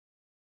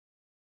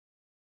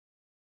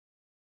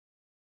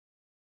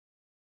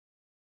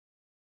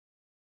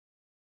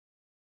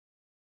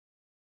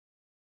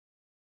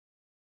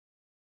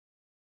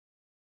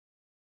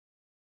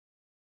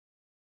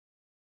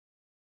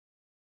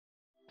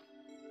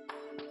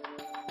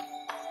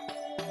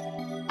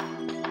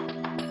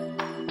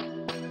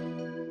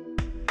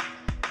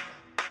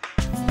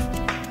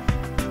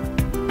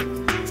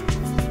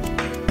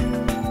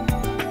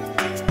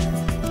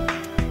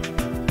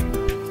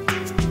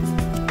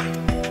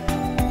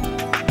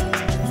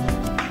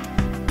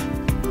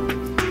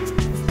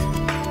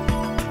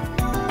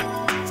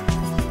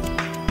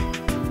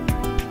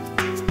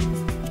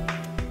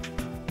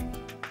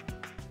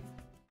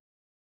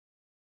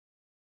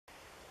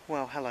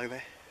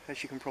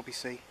as you can probably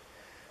see,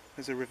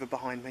 there's a river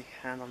behind me,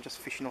 and I'm just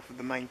fishing off of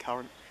the main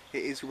current.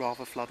 It is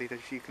rather flooded, as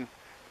you can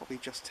probably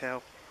just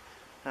tell.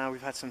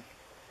 We've had some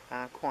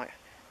quite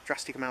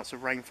drastic amounts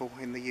of rainfall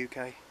in the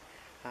UK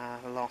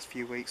the last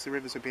few weeks. The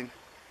rivers have been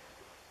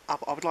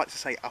up, I would like to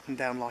say up and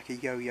down like a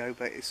yo-yo,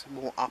 but it's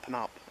more up and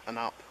up and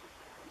up,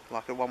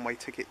 like a one-way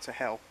ticket to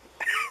hell.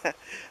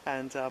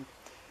 And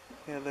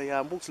yeah,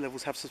 the water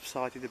levels have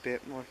subsided a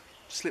bit. I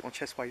slipped my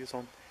chest waders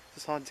on,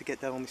 decided to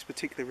get down on this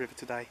particular river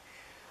today,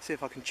 see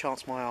if I can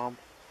chance my arm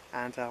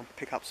and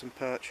pick up some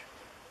perch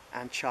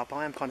and chub.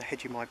 I am kind of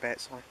hedging my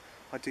bets.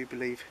 I do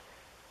believe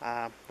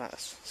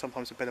that's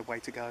sometimes a better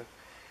way to go.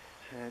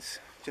 And it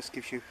just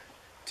gives you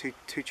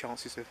two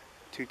chances of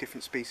two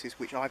different species,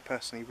 which I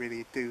personally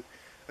really do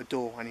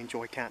adore and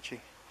enjoy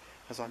catching,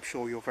 as I'm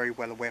sure you're very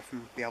well aware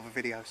from the other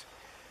videos.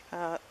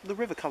 The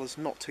river colour's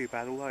not too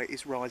bad, although it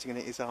is rising and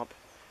it is up.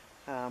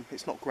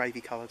 It's not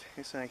gravy coloured,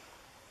 it's a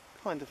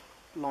kind of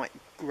light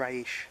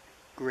greyish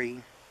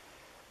green.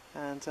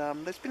 And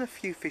there's been a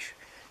few fish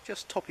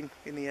just topping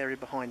in the area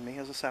behind me.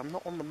 As I say, I'm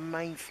not on the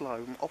main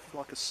flow, I'm off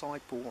like a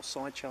side pool or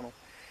side channel.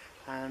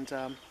 And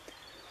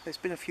there's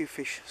been a few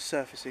fish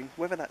surfacing.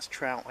 Whether that's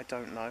trout, I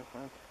don't know.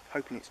 I'm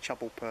hoping it's chub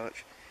or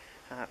perch.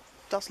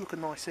 Does look a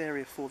nice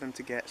area for them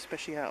to get,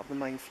 especially out of the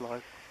main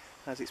flow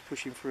as it's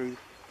pushing through.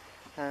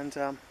 And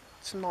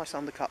it's a nice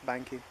undercut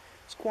banking.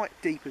 It's quite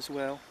deep as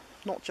well,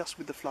 not just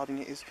with the flooding,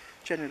 it is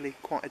generally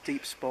quite a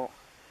deep spot.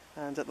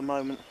 And at the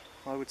moment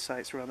I would say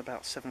it's around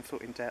about 7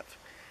 foot in depth,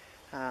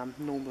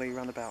 normally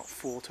around about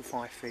 4 to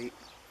 5 feet.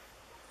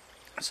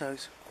 So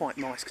it's quite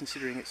nice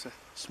considering it's a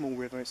small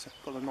river. It's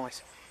got a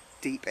nice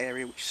deep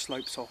area which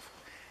slopes off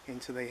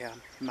into the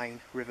main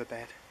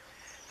riverbed.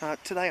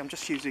 Today I'm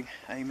just using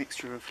a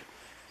mixture of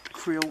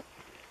krill,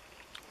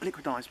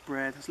 liquidised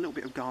bread. There's a little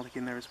bit of garlic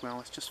in there as well.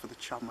 It's just for the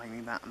chub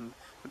mainly, that, and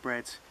the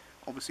bread's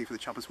obviously for the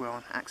chub as well,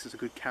 and acts as a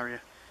good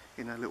carrier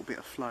in a little bit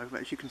of flow.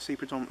 But as you can see,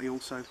 predominantly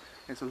also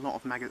there's a lot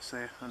of maggots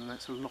there, and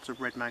there's a lot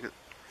of red maggot,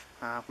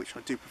 which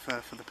I do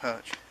prefer for the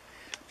perch.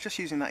 Just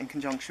using that in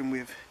conjunction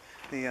with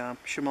the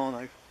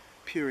Shimano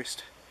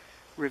Purist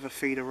river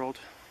feeder rod,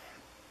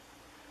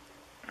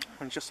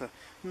 and just a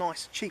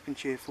nice, cheap and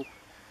cheerful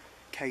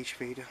cage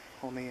feeder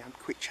on the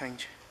quick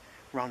change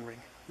run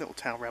ring. Little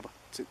tail rubber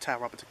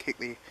to kick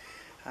the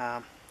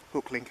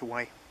hook link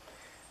away.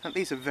 And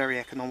these are very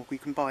economical. You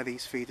can buy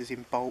these feeders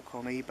in bulk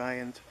on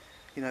eBay, and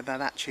you know, they're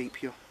that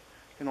cheap. You're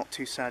not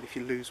too sad if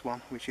you lose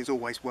one, which is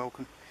always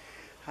welcome.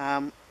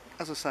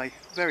 As I say,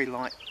 very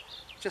light.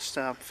 Just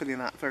filling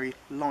that very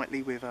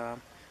lightly with the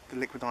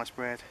liquidised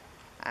bread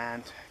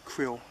and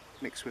krill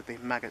mixed with the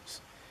maggots.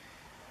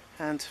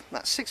 And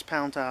that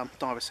 £6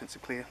 diver sensor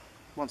clear,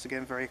 once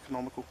again very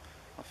economical.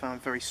 I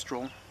found very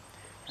strong,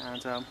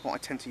 and what I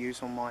tend to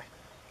use on my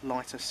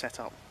lighter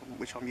setup,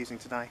 which I'm using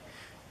today.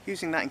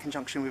 Using that in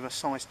conjunction with a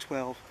size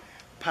 12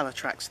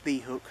 Palatrax The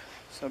hook,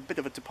 so a bit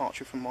of a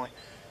departure from my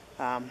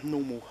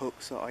normal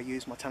hooks that I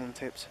use, my Talon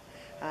tips.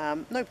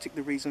 No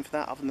particular reason for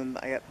that other than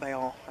they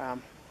are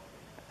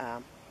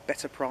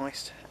better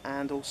priced,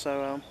 and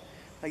also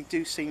they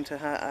do seem to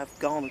have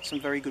garnered some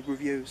very good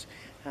reviews,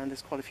 and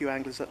there's quite a few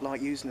anglers that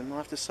like using them. I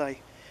have to say,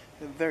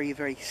 they're a very,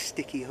 very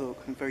sticky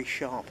hook and very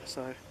sharp,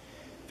 so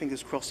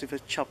fingers crossed if a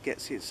chub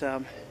gets its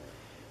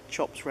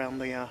chops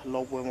round the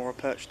lobworm or a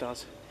perch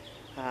does,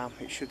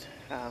 it should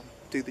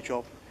do the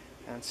job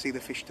and see the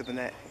fish to the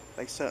net.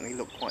 They certainly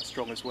look quite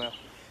strong as well,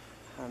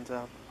 and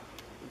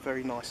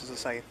very nice, as I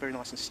say, very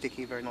nice and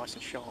sticky, very nice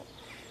and sharp.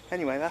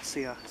 Anyway, that's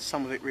the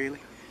sum of it really.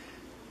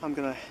 I'm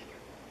going to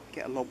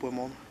get a lobworm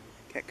on,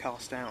 get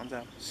cast out,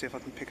 and see if I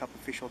can pick up a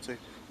fish or two.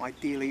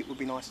 Ideally it would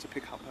be nice to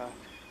pick up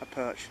a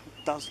perch.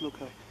 It does look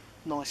a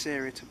nice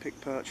area to pick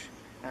perch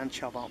and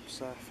chub up,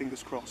 so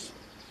fingers crossed.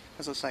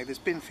 As I say, there's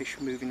been fish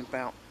moving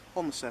about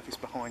on the surface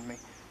behind me,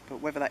 but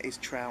whether that is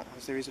trout,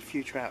 as there is a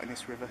few trout in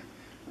this river,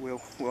 we'll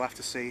have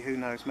to see. Who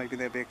knows, maybe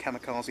there'll be a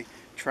kamikaze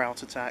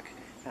trout attack,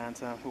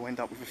 and we'll end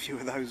up with a few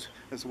of those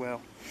as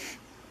well.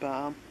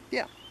 But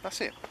yeah,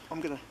 that's it. I'm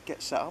going to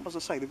get set up. As I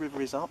say, the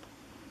river is up,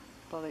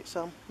 but it's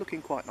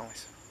looking quite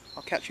nice.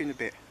 I'll catch you in a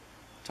bit.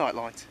 Tight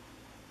lines.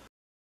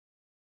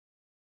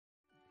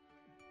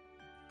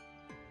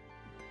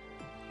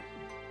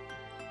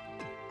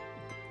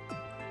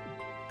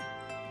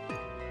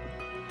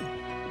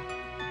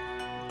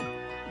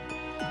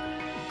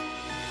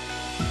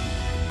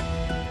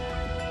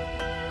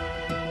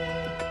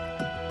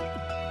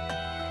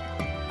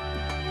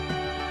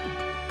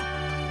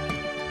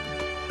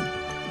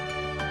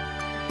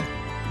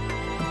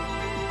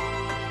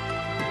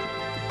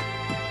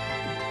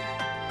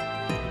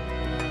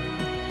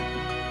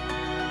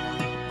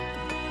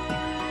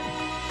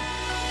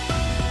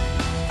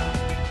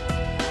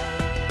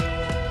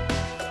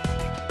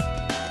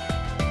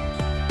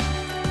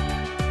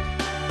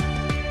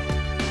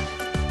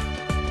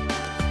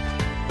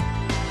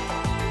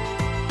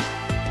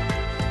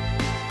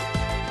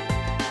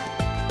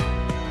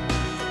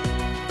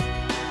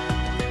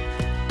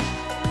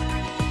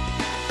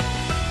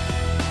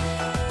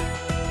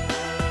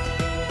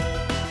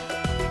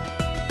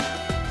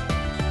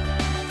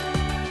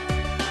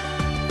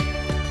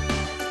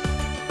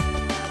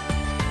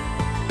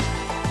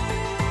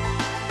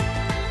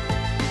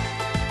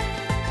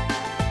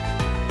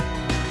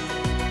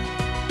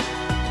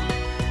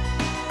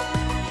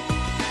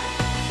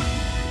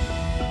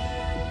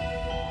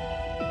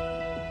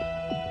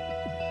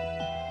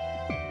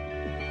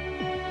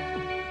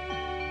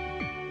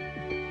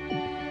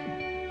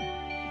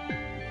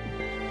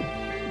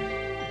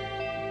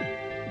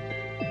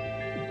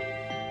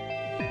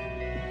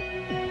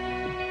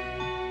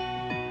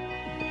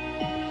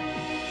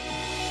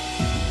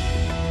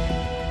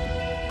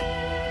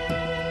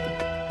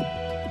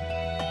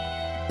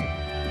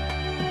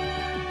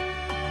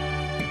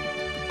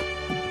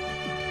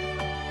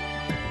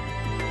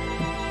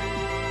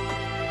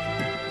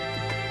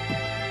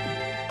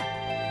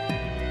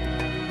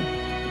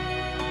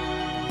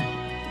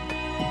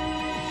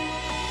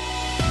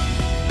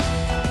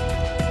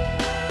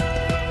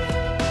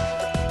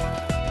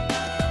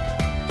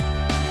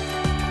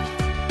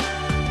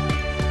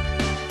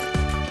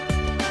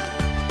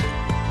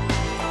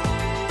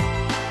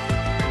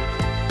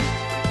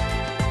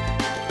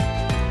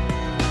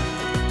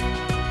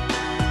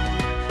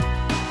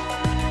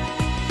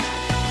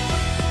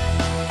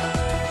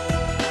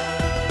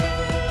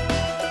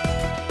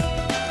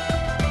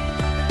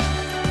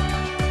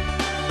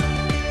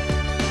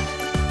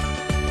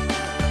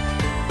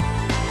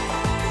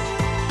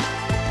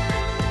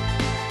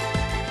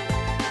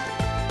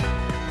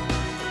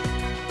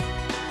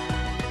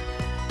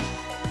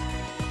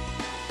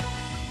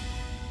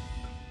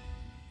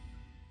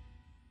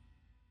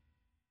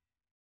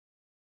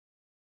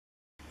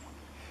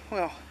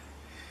 Well,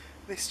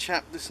 this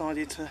chap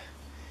decided to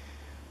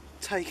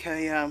take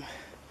a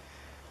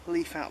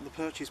leaf out of the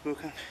perches book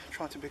and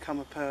try to become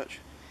a perch,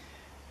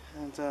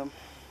 and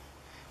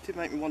did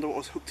make me wonder what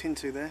was hooked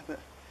into there, but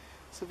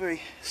it's a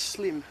very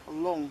slim,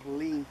 long,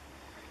 lean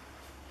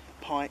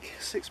pike,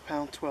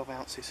 £6, 12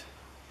 ounces.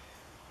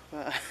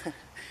 But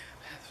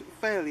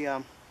fairly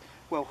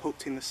well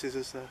hooked in the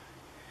scissors though,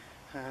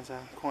 and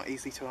quite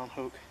easy to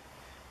unhook.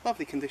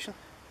 Lovely condition.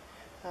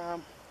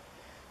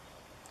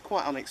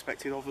 Quite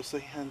unexpected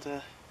obviously, and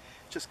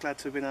just glad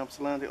to have been able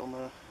to land it on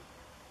the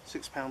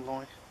 £6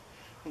 line.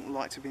 Wouldn't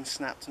like to have been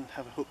snapped and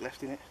have a hook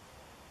left in it.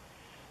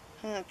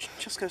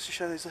 Just goes to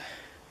show there's a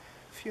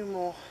few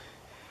more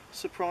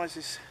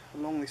surprises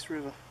along this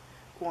river.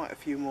 Quite a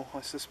few more,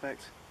 I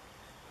suspect.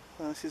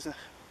 This is a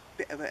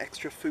bit of an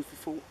extra food for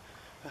thought.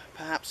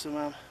 Perhaps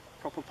some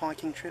proper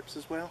piking trips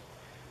as well.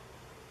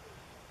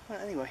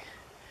 Anyway,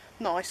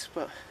 nice,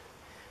 but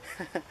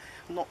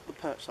not the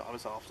perch that I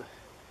was after.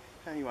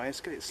 Anyway, let's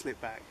get it slipped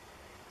back.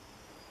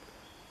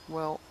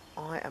 Well,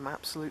 I am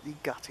absolutely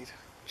gutted.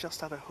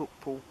 Just had a hook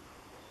pull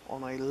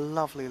on a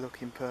lovely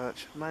looking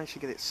perch. Managed to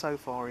get it so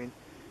far in,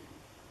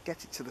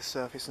 get it to the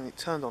surface, and it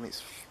turned on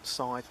its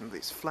side, and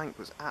its flank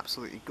was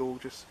absolutely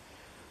gorgeous.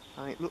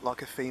 And it looked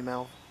like a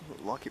female,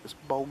 looked like it was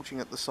bulging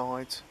at the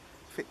sides,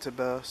 fit to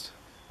burst,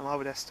 and I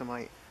would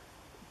estimate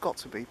got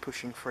to be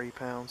pushing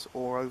 £3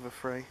 or over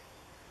 3.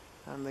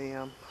 And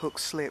the hook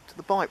slipped.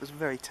 The bite was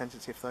very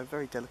tentative though,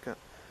 very delicate,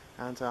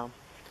 and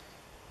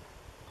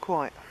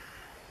quite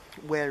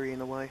wary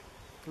in a way,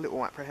 a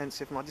little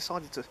apprehensive, and I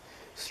decided to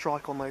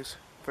strike on those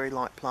very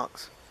light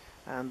plucks,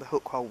 and the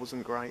hook hole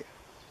wasn't great,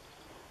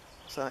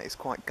 so it's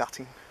quite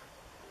gutting.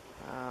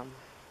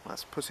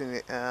 That's putting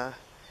it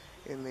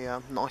in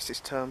the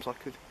nicest terms I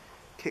could.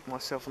 Kick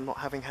myself for not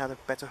having had a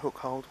better hook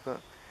hold,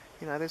 but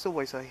you know, there's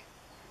always a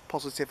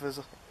positive, as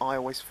I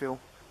always feel,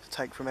 to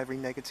take from every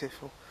negative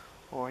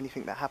or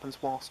anything that happens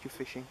whilst you're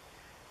fishing.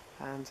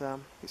 And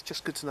it's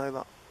just good to know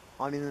that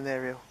I'm in an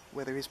area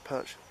where there is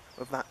perch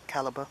of that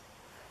calibre,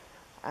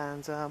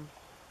 and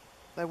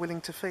they're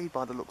willing to feed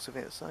by the looks of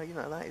it, so you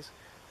know, that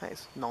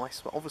is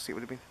nice. But obviously it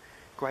would have been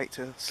great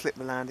to slip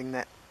the landing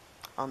net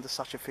under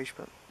such a fish,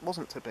 but it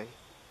wasn't to be.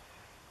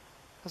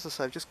 As I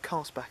say, just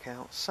cast back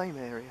out, same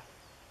area,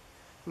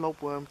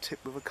 lobworm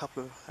tipped with a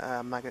couple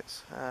of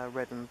maggots,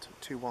 red and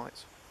 2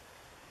 whites.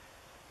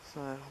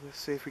 So we'll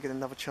see if we get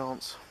another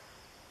chance.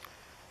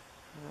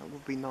 It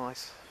would be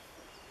nice.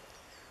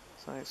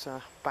 So it's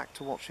back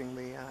to watching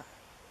the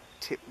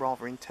tip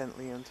rather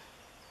intently and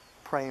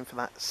praying for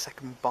that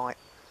second bite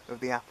of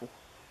the apple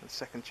and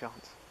second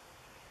chance.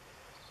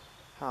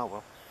 Ah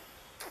well.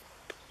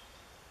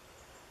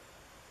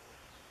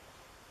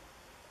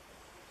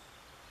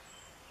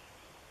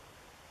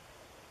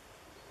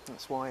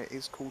 That's why it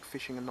is called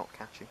fishing and not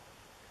catching.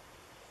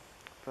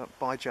 But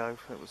by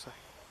Jove, it was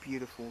a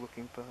beautiful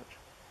looking perch.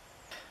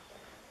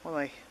 Well,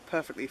 a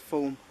perfectly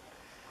formed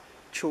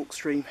chalk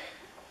stream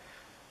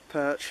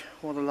perch.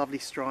 What a lovely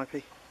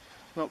stripey.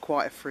 Not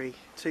quite a free,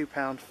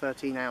 £2,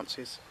 13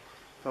 ounces.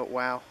 But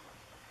wow,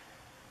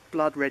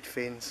 blood red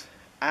fins,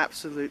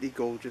 absolutely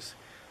gorgeous.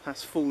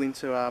 That's full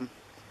into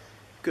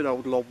good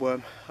old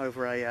lobworm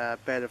over a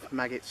bed of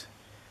maggots,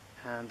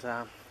 and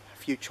a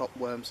few chopped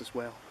worms as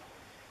well.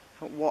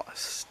 What a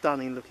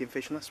stunning looking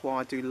fish, and that's why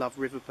I do love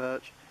river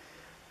perch.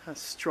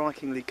 That's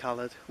strikingly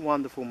coloured,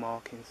 wonderful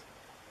markings.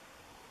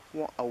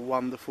 What a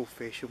wonderful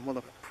fish, and what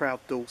a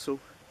proud dorsal.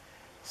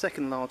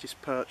 Second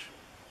largest perch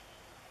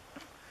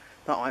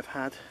that I've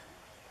had.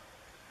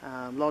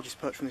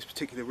 Largest perch from this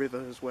particular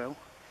river as well.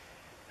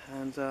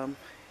 And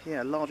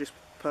yeah, largest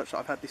perch that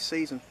I've had this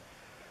season.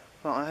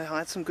 But I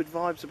had some good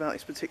vibes about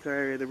this particular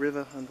area of the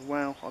river, and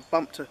wow, I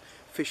bumped a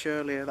fish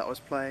earlier that I was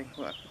playing,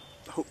 well,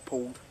 hook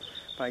pulled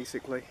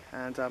basically,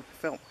 and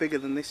felt bigger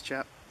than this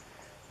chap.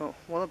 Well,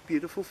 what a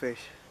beautiful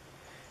fish.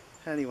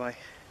 Anyway,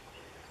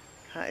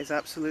 that is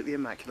absolutely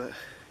immaculate.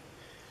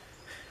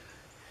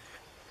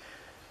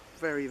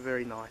 Very,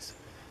 very nice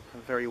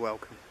and very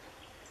welcome.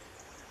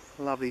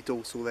 Lovely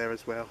dorsal there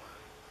as well.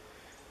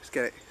 Let's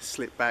get it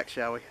slipped back,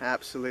 shall we?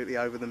 Absolutely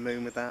over the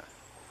moon with that.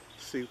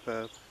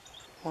 Superb.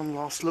 One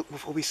last look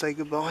before we say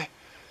goodbye.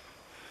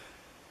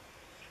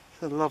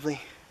 It's a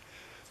lovely,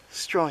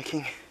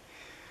 strikingly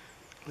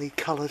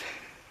coloured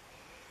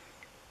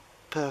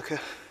perker.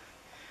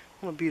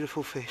 What a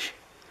beautiful fish.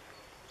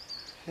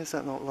 Is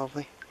that not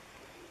lovely?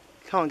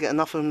 Can't get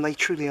enough of them. They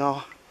truly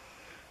are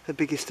the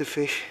biggest of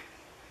fish.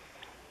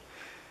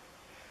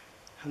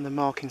 And the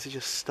markings are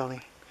just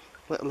stunning.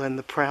 Let alone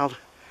the proud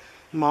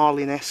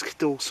marlin-esque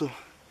dorsal.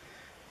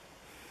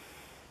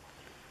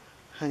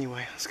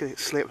 Anyway, let's get it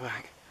slipped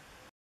back.